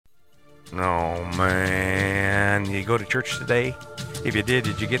Oh, man. You go to church today? If you did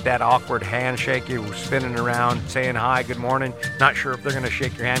you get that awkward handshake? You were spinning around, saying hi, good morning, not sure if they're going to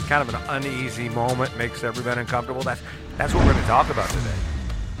shake your hand. Kind of an uneasy moment, makes everybody uncomfortable. That's what we're going to talk about today.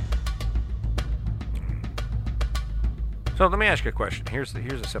 So let me ask you a question. Here's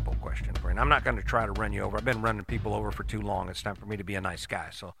a simple question for you. And I'm not going to try to run you over. I've been running people over for too long. It's time for me to be a nice guy.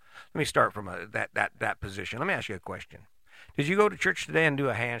 So let me start from that position. Let me ask you a question. Did you go to church today and do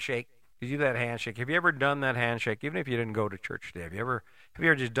a handshake? Did you do that handshake? Have you ever done that handshake, even if you didn't go to church today? Have you ever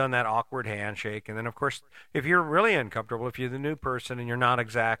just done that awkward handshake? And then, of course, if you're really uncomfortable, if you're the new person and you're not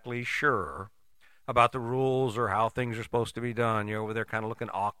exactly sure about the rules or how things are supposed to be done, you're over there kind of looking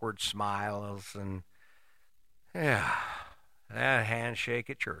awkward, smiles, and yeah, that handshake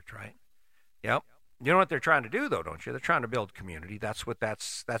at church, right? Yep. You know what they're trying to do, though, don't you? They're trying to build community. That's what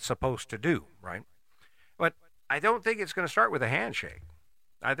that's supposed to do, right? But I don't think it's going to start with a handshake.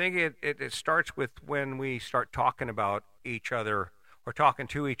 I think it starts with when we start talking about each other or talking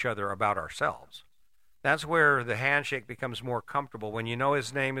to each other about ourselves. That's where the handshake becomes more comfortable. When you know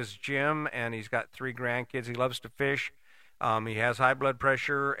his name is Jim and he's got 3 grandkids, he loves to fish, he has high blood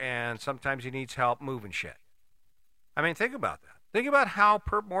pressure, and sometimes he needs help moving shit. I mean, think about that. Think about how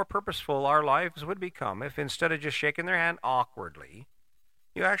more purposeful our lives would become if instead of just shaking their hand awkwardly,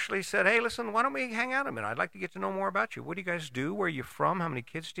 you actually said, hey, listen, why don't we hang out a minute? I'd like to get to know more about you. What do you guys do? Where are you from? How many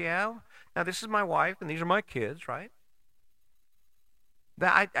kids do you have? Now, this is my wife, and these are my kids, right?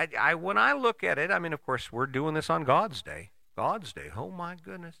 When I look at it, I mean, of course, we're doing this on God's Day. God's Day. Oh, my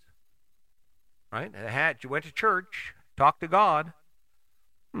goodness. Right? You went to church, talked to God.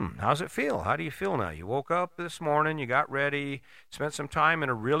 How's it feel? How do you feel now? You woke up this morning, you got ready, spent some time in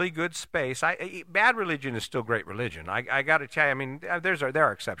a really good space. Bad religion is still great religion. I got to tell you, I mean, there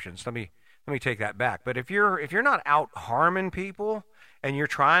are exceptions. Let me take that back. But if you're not out harming people and you're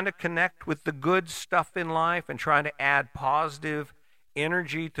trying to connect with the good stuff in life and trying to add positive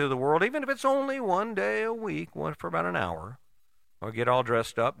energy to the world, even if it's only one day a week, one for about an hour, or get all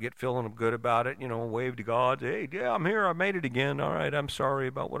dressed up, get feeling good about it, wave to God, hey, yeah, I'm here, I made it again, all right, I'm sorry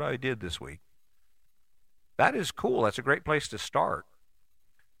about what I did this week. That is cool. That's a great place to start.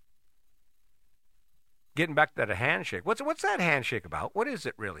 Getting back to that handshake. What's that handshake about? What is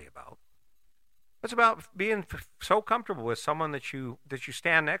it really about? It's about being so comfortable with someone that you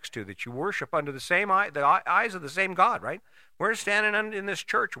stand next to, that you worship under the eyes of the same God, right? We're standing in this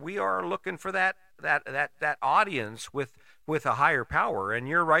church. We are looking for that audience with a higher power, and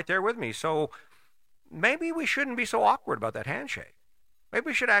you're right there with me. So maybe we shouldn't be so awkward about that handshake. Maybe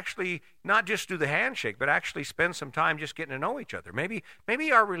we should actually not just do the handshake, but actually spend some time just getting to know each other.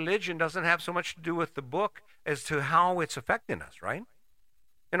 Maybe our religion doesn't have so much to do with the book as to how it's affecting us, right?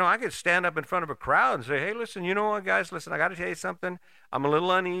 I could stand up in front of a crowd and say, hey, listen, you know what, guys, listen, I got to tell you something. I'm a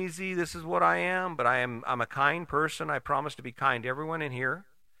little uneasy. This is what I am, but I'm a kind person. I promise to be kind to everyone in here.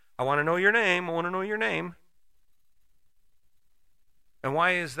 I want to know your name. I want to know your name. And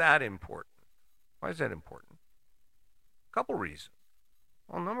why is that important? Why is that important? A couple reasons.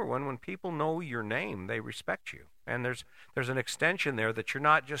 Well, number one, when people know your name, they respect you. And there's an extension there that you're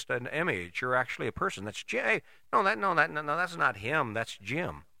not just an image, you're actually a person. That's Jim. Hey, no, that's not him. That's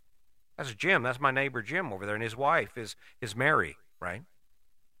Jim. That's Jim. That's my neighbor Jim over there, and his wife is Mary, right?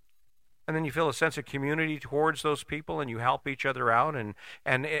 And then you feel a sense of community towards those people, and you help each other out.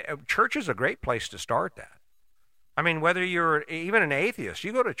 And church is a great place to start that. I mean, whether you're even an atheist,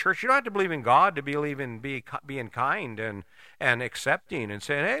 you go to church, you don't have to believe in God to believe in being kind and accepting and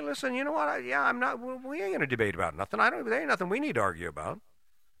saying, hey, listen, you know what? We ain't going to debate about nothing. There ain't nothing we need to argue about.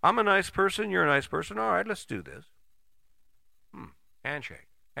 I'm a nice person. You're a nice person. All right, let's do this. Handshake.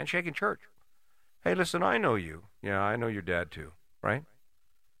 Handshake in church. Hey, listen, I know you. Yeah, I know your dad too, right?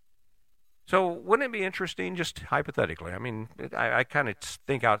 So wouldn't it be interesting, just hypothetically, I mean, I kind of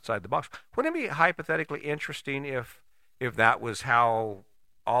think outside the box, wouldn't it be hypothetically interesting if that was how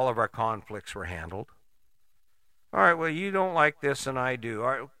all of our conflicts were handled? All right, well, you don't like this and I do. All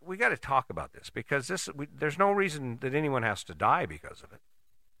right, we got to talk about this because there's no reason that anyone has to die because of it.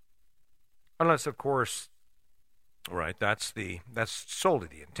 Unless, of course, right, that's solely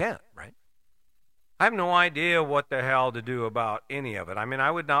the intent, right? I have no idea what the hell to do about any of it. I mean,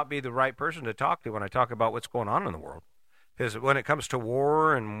 I would not be the right person to talk to when I talk about what's going on in the world. Because when it comes to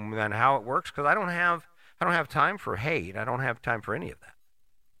war and how it works, because I don't have time for hate. I don't have time for any of that.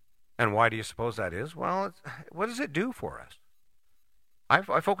 And why do you suppose that is? Well, what does it do for us?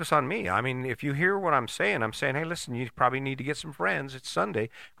 I focus on me. I mean, if you hear what I'm saying, hey, listen, you probably need to get some friends. It's Sunday.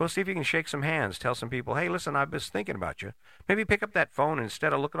 Go see if you can shake some hands. Tell some people, hey, listen, I was thinking about you. Maybe pick up that phone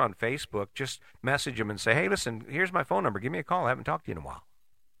instead of looking on Facebook. Just message them and say, hey, listen, here's my phone number. Give me a call. I haven't talked to you in a while.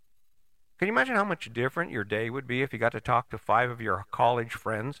 Can you imagine how much different your day would be if you got to talk to 5 of your college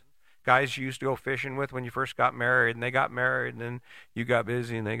friends? Guys you used to go fishing with when you first got married, and they got married, and then you got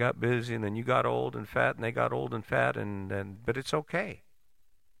busy, and they got busy, and then you got old and fat, and they got old and fat, but it's okay.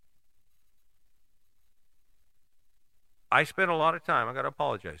 I spent a lot of time, I got to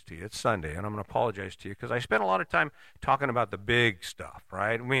apologize to you. It's Sunday, and I'm going to apologize to you because I spent a lot of time talking about the big stuff,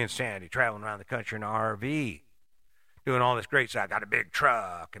 right? Me and Sandy traveling around the country in an RV, doing all this great stuff. I got a big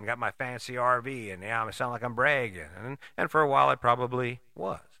truck and got my fancy RV, and yeah, I sound like I'm bragging. And for a while, I probably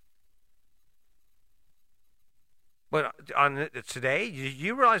was. But on today,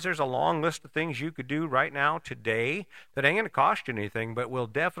 you realize there's a long list of things you could do right now today that ain't going to cost you anything, but will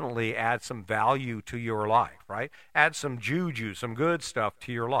definitely add some value to your life, right? Add some juju, some good stuff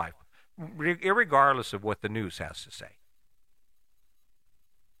to your life, irregardless of what the news has to say.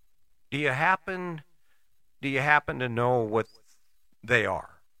 Do you happen to know what they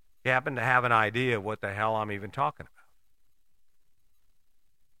are? Do you happen to have an idea of what the hell I'm even talking about?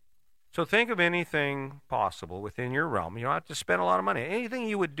 So think of anything possible within your realm. You don't have to spend a lot of money. Anything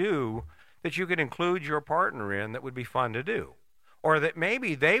you would do that you could include your partner in that would be fun to do. Or that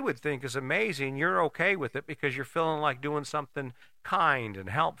maybe they would think is amazing, you're okay with it because you're feeling like doing something kind and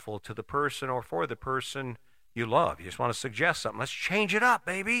helpful to the person or for the person you love. You just want to suggest something. Let's change it up,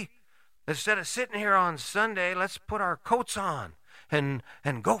 baby. Instead of sitting here on Sunday, let's put our coats on and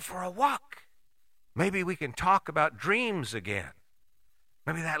go for a walk. Maybe we can talk about dreams again.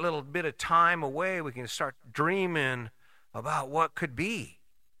 Maybe that little bit of time away, we can start dreaming about what could be.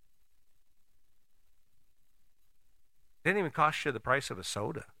 It didn't even cost you the price of a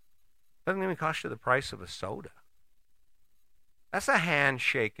soda. It doesn't even cost you the price of a soda. That's a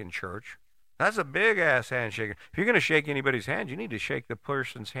handshake in church. That's a big-ass handshake. If you're going to shake anybody's hand, you need to shake the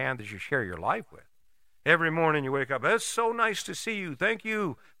person's hand that you share your life with. Every morning you wake up, it's so nice to see you. Thank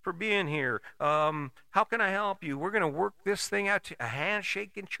you for being here. How can I help you? We're going to work this thing out. A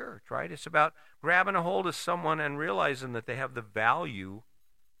handshake in church, right? It's about grabbing a hold of someone and realizing that they have the value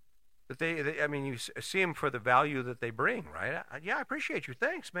that you see them for the value that they bring, right? Yeah, I appreciate you.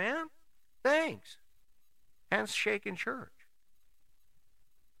 Thanks, man. Thanks. Handshake in church.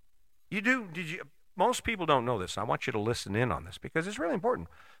 Most people don't know this. I want you to listen in on this because it's really important.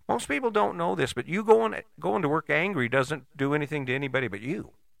 Most people don't know this, but you going to work angry doesn't do anything to anybody but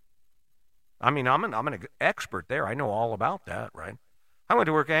you. I mean, I'm an expert there. I know all about that, right? I went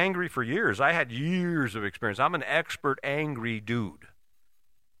to work angry for years. I had years of experience. I'm an expert angry dude.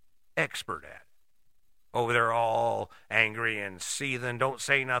 Expert at it. Over there all angry and seething. Don't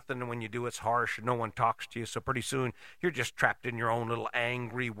say nothing. And when you do, it's harsh and no one talks to you. So pretty soon, you're just trapped in your own little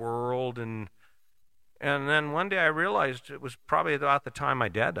angry world. And then one day I realized it was probably about the time my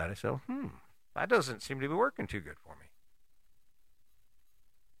dad died. I said, that doesn't seem to be working too good for me.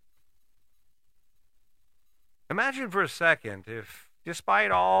 Imagine for a second if,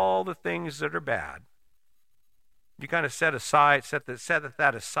 despite all the things that are bad, you kind of set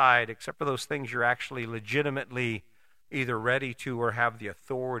that aside, except for those things you're actually legitimately either ready to or have the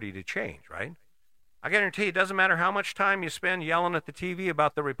authority to change, right? I guarantee it doesn't matter how much time you spend yelling at the TV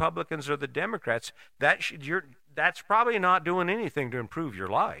about the Republicans or the Democrats. That's probably not doing anything to improve your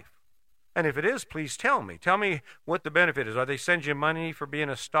life. And if it is, please tell me. Tell me what the benefit is. Are they sending you money for being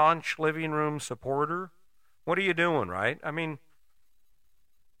a staunch living room supporter? What are you doing, right? I mean,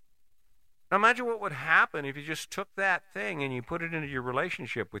 imagine what would happen if you just took that thing and you put it into your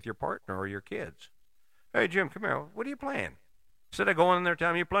relationship with your partner or your kids. Hey, Jim, come here. What are you playing? Instead of going in there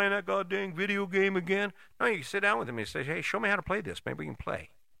telling me, you playing that goddamn video game again? No, you can sit down with him and say, hey, show me how to play this. Maybe we can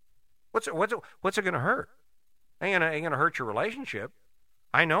play. What's it going to hurt? Ain't gonna hurt your relationship.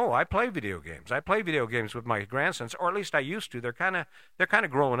 I know. I play video games. I play video games with my grandsons, or at least I used to. They're kind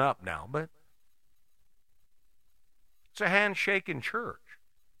of growing up now, but it's a handshake in church.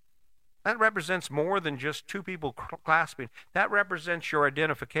 That represents more than just two people clasping. That represents your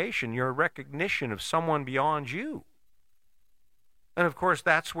identification, your recognition of someone beyond you. And of course,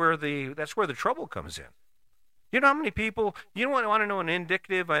 that's where the trouble comes in. You know how many people, you want to know an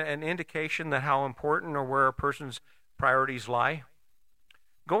indication that how important or where a person's priorities lie?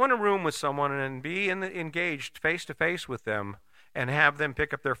 Go in a room with someone and be engaged face to face with them and have them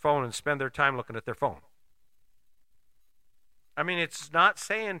pick up their phone and spend their time looking at their phone. I mean, it's not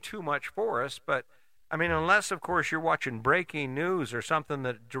saying too much for us, but I mean, unless, of course, you're watching breaking news or something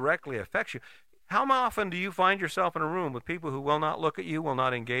that directly affects you. How often do you find yourself in a room with people who will not look at you, will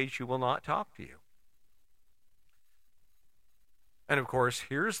not engage you, will not talk to you? And, of course,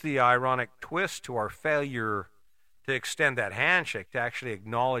 here's the ironic twist to our failure to extend that handshake, to actually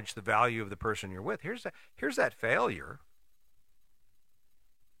acknowledge the value of the person you're with. Here's that failure.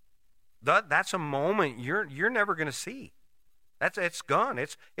 That's a moment you're never going to see. It's gone.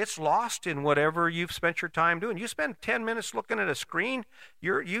 It's lost in whatever you've spent your time doing. You spend 10 minutes looking at a screen.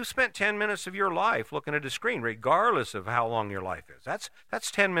 You spent 10 minutes of your life looking at a screen, regardless of how long your life is.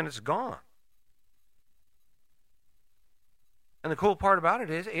 That's 10 minutes gone. And the cool part about it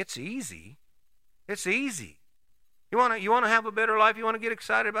is it's easy. It's easy. You want to have a better life? You want to get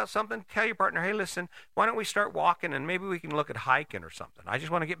excited about something? Tell your partner, hey, listen, why don't we start walking and maybe we can look at hiking or something. I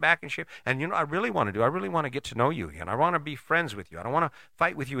just want to get back in shape. And I really want to get to know you again. I want to be friends with you. I don't want to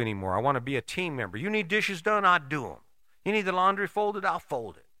fight with you anymore. I want to be a team member. You need dishes done, I'll do them. You need the laundry folded, I'll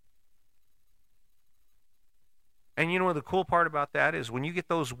fold it. And the cool part about that is when you get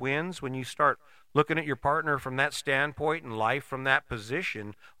those wins, when you start looking at your partner from that standpoint and life from that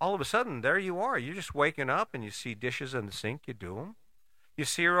position, all of a sudden, there you are. You're just waking up and you see dishes in the sink, you do them. You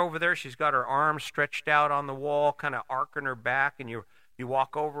see her over there, she's got her arms stretched out on the wall, kind of arcing her back, and you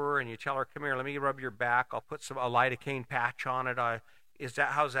walk over her and you tell her, come here, let me rub your back. I'll put a lidocaine patch on it.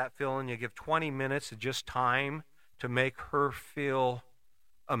 How's that feeling? You give 20 minutes of just time to make her feel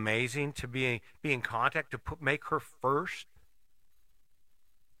amazing, to be in contact, to make her first.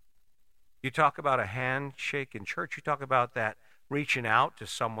 You talk about a handshake in church. You talk about that reaching out to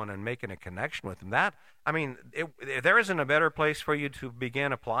someone and making a connection with them. There isn't a better place for you to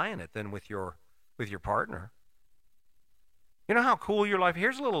begin applying it than with your partner. You know how cool your life.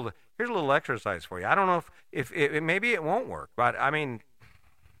 Here's a little exercise for you. I don't know if maybe it won't work, but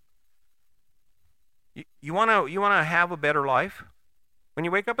you want to have a better life. When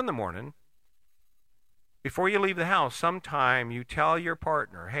you wake up in the morning, before you leave the house, sometime you tell your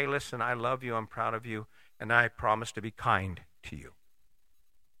partner, hey, listen, I love you, I'm proud of you, and I promise to be kind to you.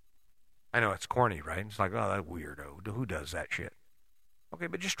 I know it's corny, right? It's like, oh, that weirdo. Who does that shit? Okay,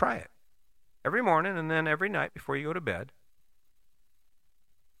 but just try it. Every morning and then every night before you go to bed,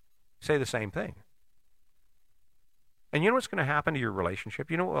 say the same thing. And you know what's going to happen to your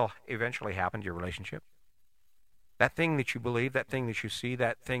relationship? You know what will eventually happen to your relationship? That thing that you believe, that thing that you see,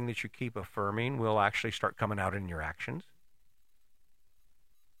 that thing that you keep affirming will actually start coming out in your actions.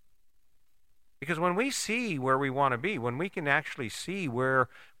 Because when we see where we want to be, when we can actually see where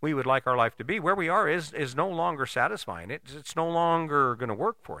we would like our life to be, where we are is no longer satisfying. It's no longer going to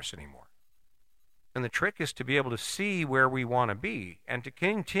work for us anymore. And the trick is to be able to see where we want to be and to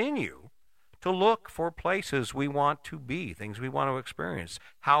continue to look for places we want to be, things we want to experience,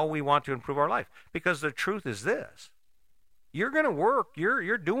 how we want to improve our life. Because the truth is this. You're going to work.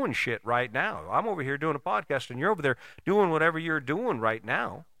 You're doing shit right now. I'm over here doing a podcast, and you're over there doing whatever you're doing right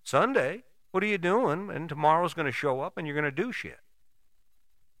now. Sunday, what are you doing? And tomorrow's going to show up, and you're going to do shit.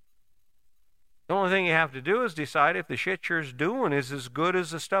 The only thing you have to do is decide if the shit you're doing is as good as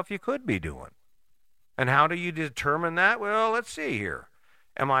the stuff you could be doing. And how do you determine that? Well, let's see here.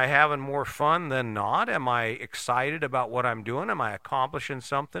 Am I having more fun than not? Am I excited about what I'm doing? Am I accomplishing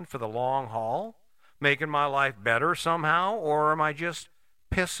something for the long haul? Making my life better somehow? Or am I just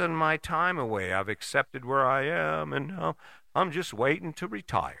pissing my time away? I've accepted where I am, and I'm just waiting to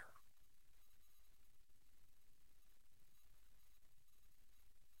retire.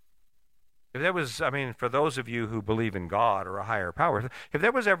 If there was, for those of you who believe in God or a higher power, if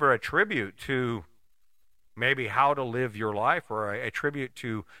there was ever a tribute to maybe how to live your life, or a tribute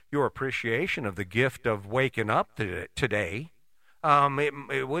to your appreciation of the gift of waking up today,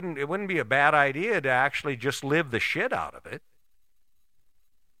 it wouldn't be a bad idea to actually just live the shit out of it.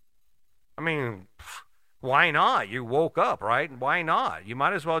 Why not? You woke up, right? Why not? You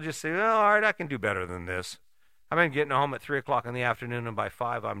might as well just say, all right, I can do better than this. I've been getting home at 3 o'clock in the afternoon, and by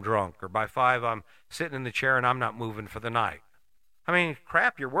 5 I'm drunk, or by 5 I'm sitting in the chair and I'm not moving for the night.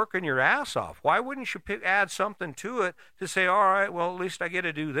 Crap, you're working your ass off. Why wouldn't you add something to it to say, all right, well, at least I get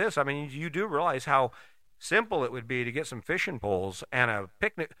to do this? You do realize how simple it would be to get some fishing poles and a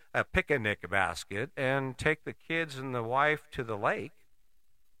picnic basket and take the kids and the wife to the lake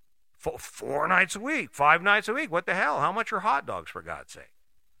 4 nights a week, 5 nights a week. What the hell? How much are hot dogs, for God's sake?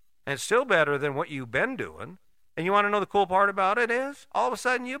 And it's still better than what you've been doing. And you want to know the cool part about it is, all of a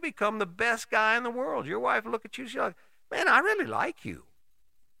sudden you become the best guy in the world. Your wife will look at you, she's like, man, I really like you.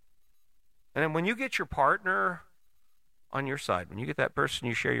 And then when you get your partner on your side, when you get that person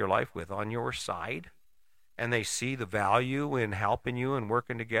you share your life with on your side, and they see the value in helping you and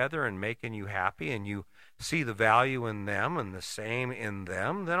working together and making you happy, and you see the value in them and the same in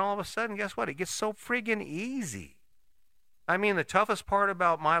them, then all of a sudden, guess what? It gets so friggin' easy. The toughest part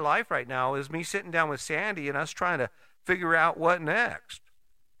about my life right now is me sitting down with Sandy and us trying to figure out what next.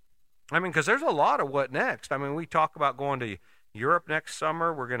 Because there's a lot of what next. We talk about going to Europe next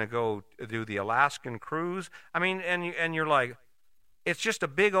summer. We're going to go do the Alaskan cruise. And you're like, It's just a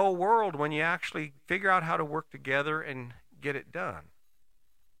big old world when you actually figure out how to work together and get it done.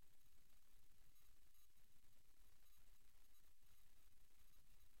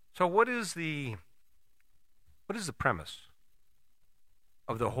 So what is the premise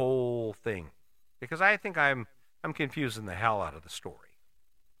of the whole thing? Because I think I'm confusing the hell out of the story.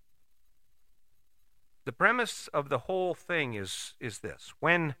 The premise of the whole thing is this.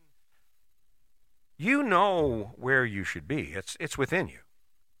 When you know where you should be, it's within you.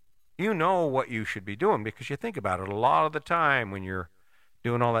 You know what you should be doing because you think about it a lot of the time when you're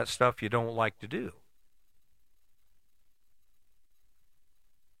doing all that stuff you don't like to do.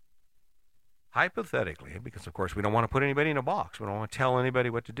 Hypothetically, because of course we don't want to put anybody in a box, we don't want to tell anybody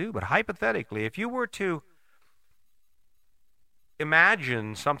what to do, but hypothetically, if you were to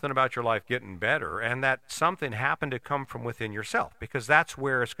imagine something about your life getting better and that something happened to come from within yourself, because that's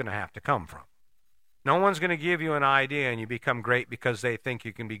where it's going to have to come from. No one's going to give you an idea and you become great because they think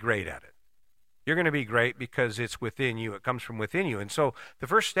you can be great at it. You're going to be great because it's within you. It comes from within you. And so the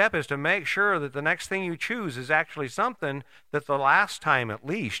first step is to make sure that the next thing you choose is actually something that the last time at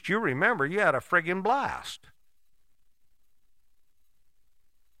least you remember you had a friggin' blast.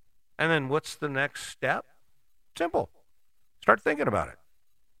 And then what's the next step? Simple. Start thinking about it.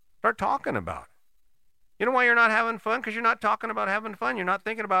 Start talking about it. You know why you're not having fun? Because you're not talking about having fun. You're not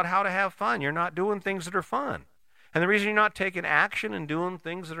thinking about how to have fun. You're not doing things that are fun. And the reason you're not taking action and doing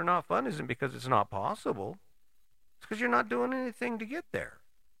things that are not fun isn't because it's not possible. It's because you're not doing anything to get there.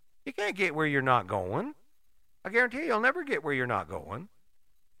 You can't get where you're not going. I guarantee you'll never get where you're not going.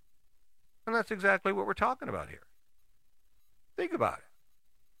 And that's exactly what we're talking about here. Think about it.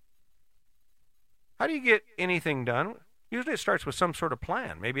 How do you get anything done? Usually it starts with some sort of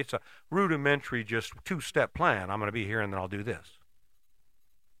plan. Maybe it's a rudimentary, just two-step plan. I'm going to be here and then I'll do this.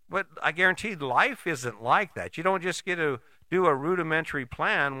 But I guarantee life isn't like that. You don't just get to do a rudimentary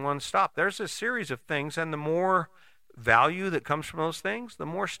plan, one stop. There's a series of things, and the more value that comes from those things, the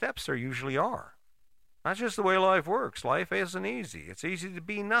more steps there usually are. That's just the way life works. Life isn't easy. It's easy to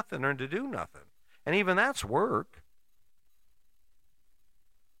be nothing or to do nothing. And even that's work.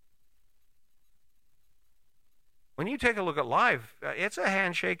 When you take a look at life, it's a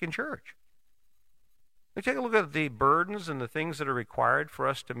handshake in church. We take a look at the burdens and the things that are required for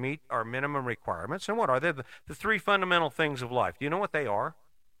us to meet our minimum requirements. And what are they? The three fundamental things of life. Do you know what they are?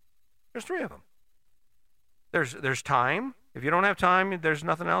 There's three of them. There's time. If you don't have time, there's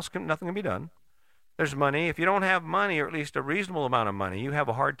nothing can be done. There's money. If you don't have money, or at least a reasonable amount of money, you have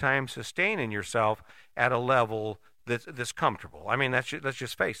a hard time sustaining yourself at a level that's comfortable. I mean, let's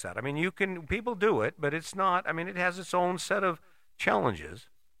just face that. I mean, people do it, but it's not. I mean, it has its own set of challenges.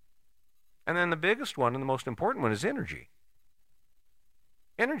 And then the biggest one and the most important one is energy.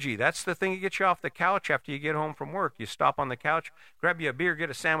 Energy, that's the thing that gets you off the couch after you get home from work. You stop on the couch, grab you a beer, get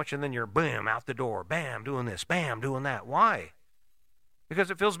a sandwich, and then you're, bam, out the door. Bam, doing this. Bam, doing that. Why?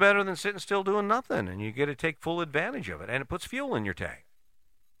 Because it feels better than sitting still doing nothing, and you get to take full advantage of it, and it puts fuel in your tank.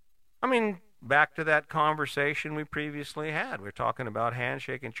 I mean, back to that conversation we previously had. We're talking about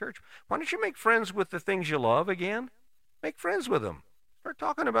Handshake in church. Why don't you make friends with the things you love again? Make friends with them. Start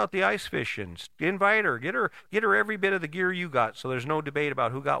talking about the ice fishing. Invite her. Get her every bit of the gear you got so there's no debate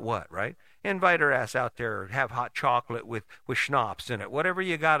about who got what, right? Invite her ass out there. Have hot chocolate with schnapps in it. Whatever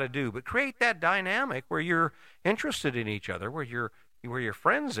you got to do. But create that dynamic where you're interested in each other, where you're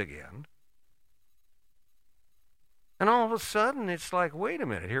friends again. And all of a sudden, it's like, wait a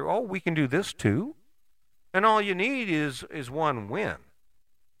minute here. Oh, we can do this too? And all you need is one win.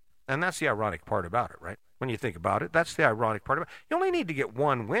 And that's the ironic part about it, right? When you think about it, that's the ironic part of it. You only need to get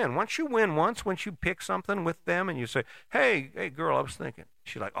one win. Once you win once, once you pick something with them and you say, hey, girl, I was thinking.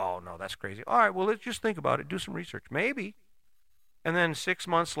 She's like, oh, no, that's crazy. All right, well, let's just think about it. Do some research. Maybe. And then 6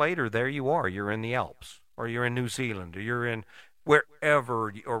 months later, there you are. You're in the Alps, or you're in New Zealand, or you're in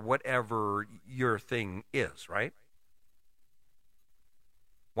wherever or whatever your thing is, right?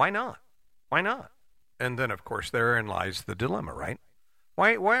 Why not? Why not? And then, of course, therein lies the dilemma, right?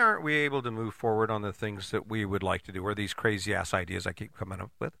 Why aren't we able to move forward on the things that we would like to do, or these crazy-ass ideas I keep coming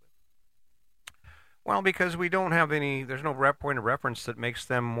up with? Well, because we don't have there's no point of reference that makes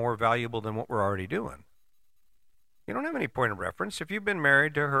them more valuable than what we're already doing. You don't have any point of reference. If you've been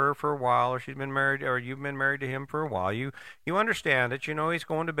married to her for a while, or she's been married, or you've been married to him for a while, you understand it. You know he's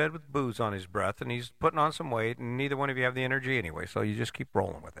going to bed with booze on his breath, and he's putting on some weight, and neither one of you have the energy anyway, so you just keep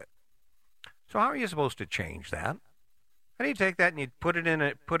rolling with it. So how are you supposed to change that? How do you take that and you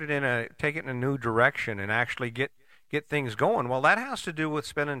take it in a new direction and actually get things going? Well, that has to do with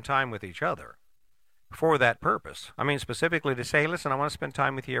spending time with each other. for that purpose. I mean, specifically to say, listen, I want to spend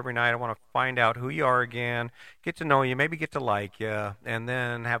time with you every night. I want to find out who you are again, get to know you, maybe get to like you, and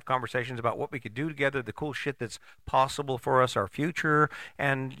then have conversations about what we could do together, the cool shit that's possible for us, our future.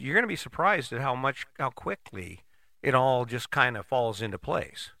 And you're going to be surprised at how quickly it all just kind of falls into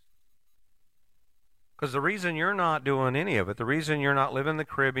place. Because the reason you're not doing any of it, the reason you're not living the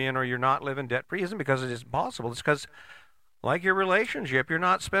Caribbean or you're not living debt-free isn't because it isn't possible. It's because, like your relationship, you're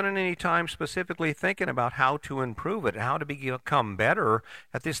not spending any time specifically thinking about how to improve it, how to become better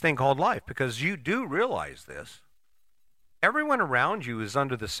at this thing called life. Because you do realize this. Everyone around you is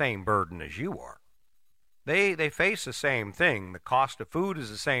under the same burden as you are. They face the same thing. The cost of food is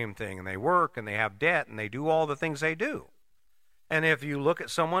the same thing, and they work, and they have debt, and they do all the things they do. And if you look at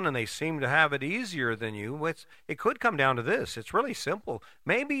someone and they seem to have it easier than you, it could come down to this. It's really simple.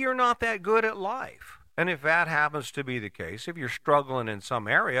 Maybe you're not that good at life. And if that happens to be the case, if you're struggling in some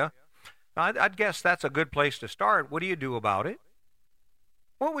area, I'd guess that's a good place to start. What do you do about it?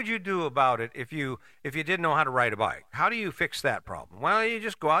 What would you do about it if you didn't know how to ride a bike? How do you fix that problem? Well, you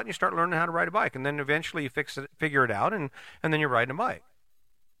just go out and you start learning how to ride a bike, and then eventually you figure it out, and then you're riding a bike.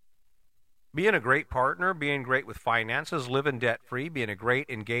 Being a great partner, being great with finances, living debt-free, being a great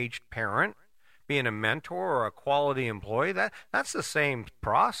engaged parent, being a mentor or a quality employee, that's the same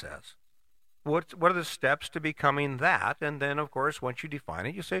process. What are the steps to becoming that? And then, of course, once you define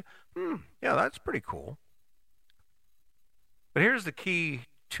it, you say, yeah, that's pretty cool. But here's the key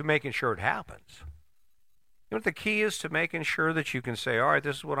to making sure it happens. You know what the key is to making sure that you can say, all right,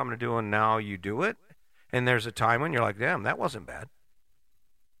 this is what I'm going to do, and now you do it. And there's a time when you're like, damn, that wasn't bad.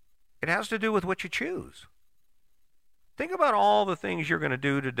 It has to do with what you choose. Think about all the things you're going to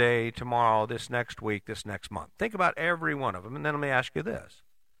do today, tomorrow, this next week, this next month. Think about every one of them, and then let me ask you this.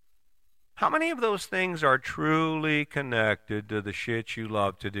 How many of those things are truly connected to the shit you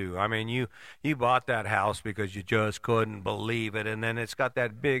love to do? I mean, you bought that house because you just couldn't believe it, and then it's got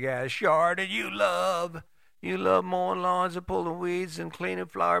that big-ass yard that you love. You love mowing lawns and pulling weeds and cleaning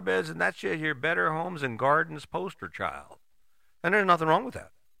flower beds, and that's just your Better Homes and Gardens poster child. And there's nothing wrong with that.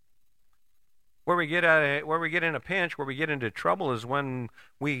 Where we get in a pinch, where we get into trouble is when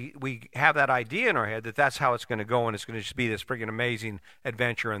we have that idea in our head that that's how it's going to go and it's going to just be this freaking amazing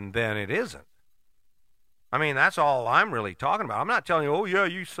adventure, and then it isn't. I mean, that's all I'm really talking about. I'm not telling you, oh, yeah,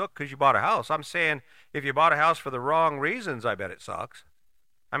 you suck because you bought a house. I'm saying if you bought a house for the wrong reasons, I bet it sucks.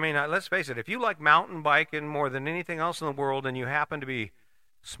 I mean, let's face it. If you like mountain biking more than anything else in the world and you happen to be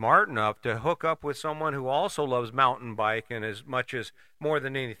smart enough to hook up with someone who also loves mountain biking as much as more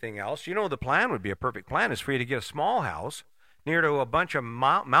than anything else, you know the plan would be a perfect plan is for you to get a small house near to a bunch of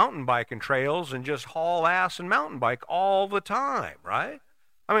mountain biking trails and just haul ass and mountain bike all the time, right?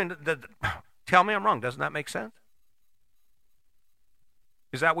 I mean, tell me I'm wrong. Doesn't that make sense?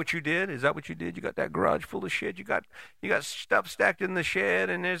 Is that what you did? Is that what you did? You got that garage full of shit. You got stuff stacked in the shed,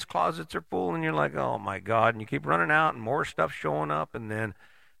 and his closets are full, and you're like, oh my God! And you keep running out, and more stuff showing up, and then,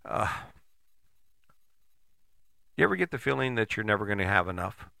 you ever get the feeling that you're never going to have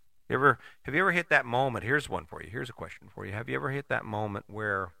enough? Have you ever hit that moment? Here's one for you. Here's a question for you. Have you ever hit that moment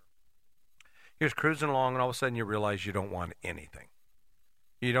where you're just cruising along, and all of a sudden you realize you don't want anything?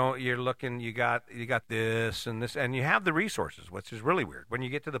 You're looking, you got this and this, and you have the resources, which is really weird. When you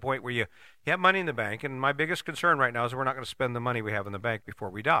get to the point where you have money in the bank, and my biggest concern right now is we're not going to spend the money we have in the bank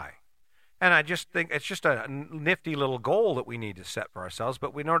before we die. And I just think it's just a nifty little goal that we need to set for ourselves,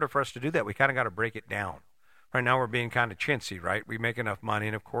 but in order for us to do that, we kind of got to break it down. Right now we're being kind of chintzy, right? We make enough money,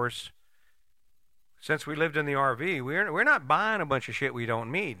 and of course, since we lived in the RV, we're not buying a bunch of shit we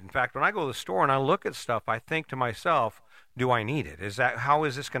don't need. In fact, when I go to the store and I look at stuff, I think to myself, do I need it? How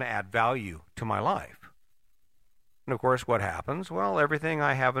is this going to add value to my life? And of course, what happens? Well, everything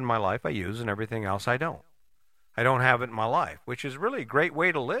I have in my life I use, and everything else I don't. I don't have it in my life, which is really a great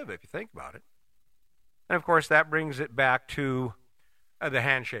way to live if you think about it. And of course, that brings it back to the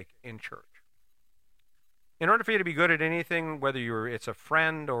handshake in church. In order for you to be good at anything, whether it's a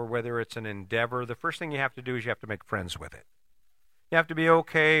friend or whether it's an endeavor, the first thing you have to do is you have to make friends with it. You have to be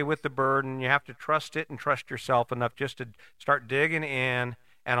okay with the burden. You have to trust it and trust yourself enough just to start digging in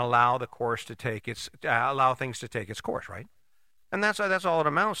and allow things to take its course, right? And that's all it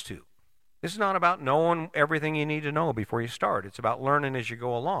amounts to. This is not about knowing everything you need to know before you start. It's about learning as you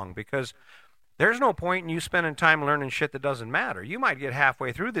go along, because there's no point in you spending time learning shit that doesn't matter. You might get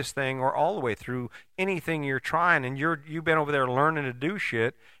halfway through this thing or all the way through anything you're trying, and you've been over there learning to do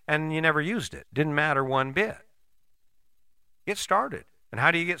shit, and you never used it. Didn't matter one bit. Get started. And how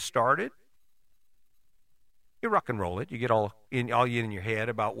do you get started? You rock and roll it. You get all in your head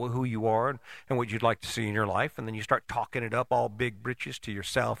about who you are and what you'd like to see in your life, and then you start talking it up all big britches to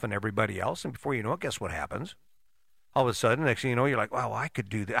yourself and everybody else. And before you know it, guess what happens? All of a sudden, next thing you know, you're like, wow, I could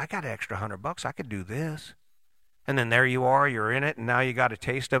do that. I got an extra $100. I could do this. And then there you are, you're in it, and now you got a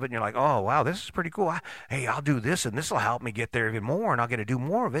taste of it, and you're like, oh, wow, this is pretty cool. Hey, I'll do this, and this will help me get there even more, and I'll get to do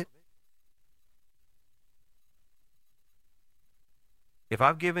more of it. If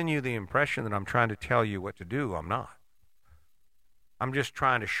I've given you the impression that I'm trying to tell you what to do, I'm not. I'm just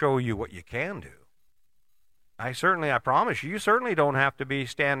trying to show you what you can do. I promise you certainly don't have to be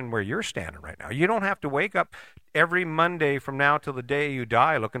standing where you're standing right now. You don't have to wake up every Monday from now till the day you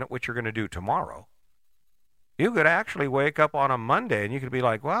die looking at what you're going to do tomorrow. You could actually wake up on a Monday and you could be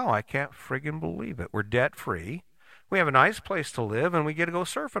like, wow, I can't friggin' believe it. We're debt-free. We have a nice place to live, and we get to go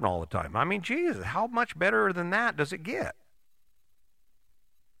surfing all the time. I mean, Jesus, how much better than that does it get?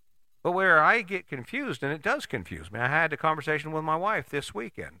 But where I get confused, and it does confuse me, I had a conversation with my wife this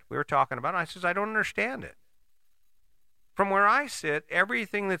weekend. We were talking about it, and I says, I don't understand it. From where I sit,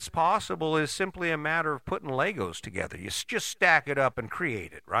 everything that's possible is simply a matter of putting Legos together. You just stack it up and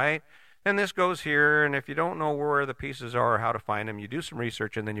create it, right? And this goes here, and if you don't know where the pieces are or how to find them, you do some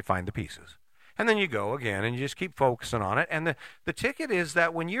research, and then you find the pieces. And then you go again, and you just keep focusing on it. And the ticket is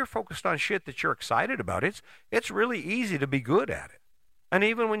that when you're focused on shit that you're excited about, it's really easy to be good at it. And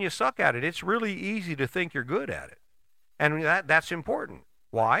even when you suck at it, it's really easy to think you're good at it. And that's important.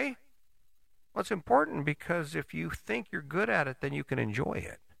 Why? Well, it's important because if you think you're good at it, then you can enjoy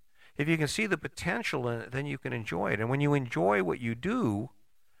it. If you can see the potential in it, then you can enjoy it. And when you enjoy what you do,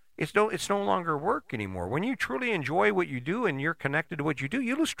 it's no longer work anymore. When you truly enjoy what you do and you're connected to what you do,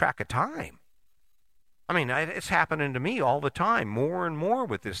 you lose track of time. I mean, it's happening to me all the time, more and more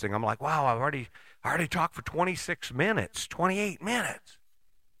with this thing. I'm like, wow, I already talked for 26 minutes, 28 minutes.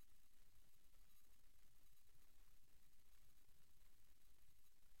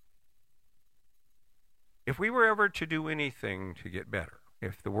 If we were ever to do anything to get better,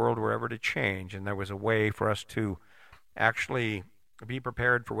 if the world were ever to change and there was a way for us to actually be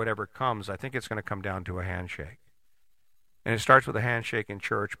prepared for whatever comes, I think it's going to come down to a handshake. And it starts with a handshake in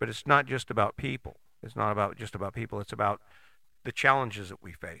church, but it's not just about people. It's not just about people. It's about the challenges that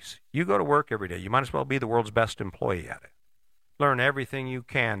we face. You go to work every day. You might as well be the world's best employee at it. Learn everything you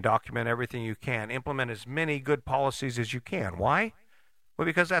can. Document everything you can. Implement as many good policies as you can. Why? Well,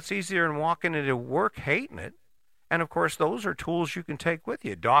 because that's easier than walking into work hating it. And, of course, those are tools you can take with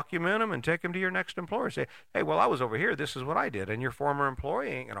you. Document them and take them to your next employer. Say, hey, well, I was over here. This is what I did. And your former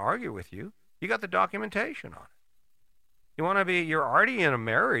employee ain't going to argue with you. You got the documentation on it. You're already in a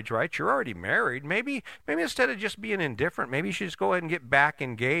marriage, right? You're already married. Maybe instead of just being indifferent, maybe you should just go ahead and get back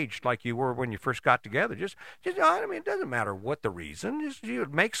engaged like you were when you first got together. I mean, it doesn't matter what the reason. Just you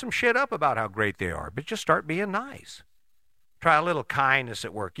make some shit up about how great they are, but just start being nice. Try a little kindness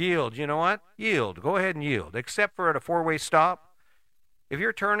at work. Yield. You know what? Yield. Go ahead and yield. Except for at a four-way stop. If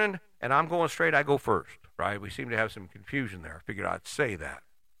you're turning and I'm going straight, I go first, right? We seem to have some confusion there. I figured I'd say that.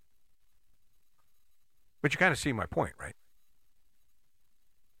 But you kind of see my point, right?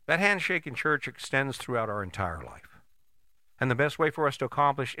 That handshake in church extends throughout our entire life. And the best way for us to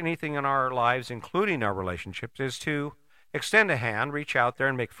accomplish anything in our lives, including our relationships, is to extend a hand, reach out there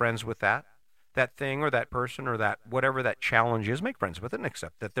and make friends with that thing or that person or that whatever that challenge is. Make friends with it and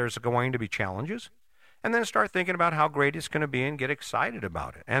accept that there's going to be challenges. And then start thinking about how great it's going to be and get excited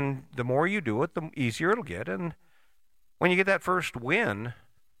about it. And the more you do it, the easier it'll get. And when you get that first win,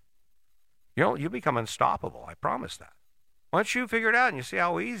 you'll become unstoppable. I promise that. Once you figure it out and you see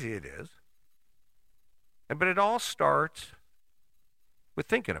how easy it is. But it all starts with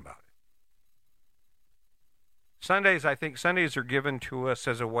thinking about it. I think Sundays are given to us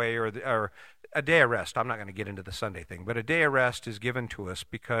as a way, or a day of rest. I'm not going to get into the Sunday thing, but a day of rest is given to us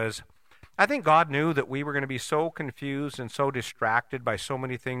because I think God knew that we were going to be so confused and so distracted by so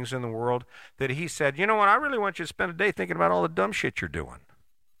many things in the world that he said, you know what, I really want you to spend a day thinking about all the dumb shit you're doing.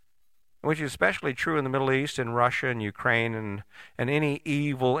 Which is especially true in the Middle East and Russia and Ukraine and any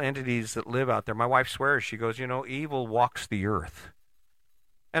evil entities that live out there. My wife swears, she goes, evil walks the earth.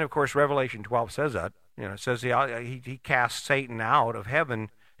 And, of course, Revelation 12 says that. It says he cast Satan out of heaven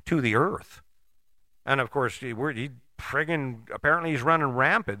to the earth. And, of course, apparently he's running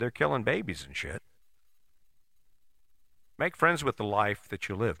rampant. They're killing babies and shit. Make friends with the life that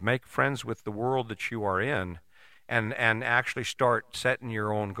you live. Make friends with the world that you are in. And actually start setting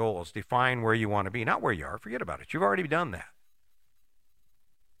your own goals. Define where you want to be, not where you are. Forget about it. You've already done that.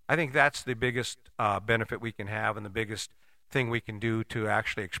 I think that's the biggest benefit we can have and the biggest thing we can do to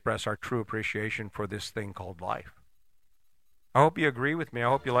actually express our true appreciation for this thing called life. I hope you agree with me. I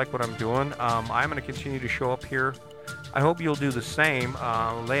hope you like what I'm doing. I'm going to continue to show up here. I hope you'll do the same,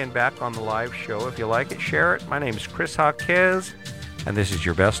 laying back on the live show. If you like it, share it. My name is Chris Jaquez, and this is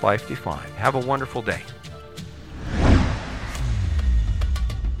Your Best Life Defined. Have a wonderful day.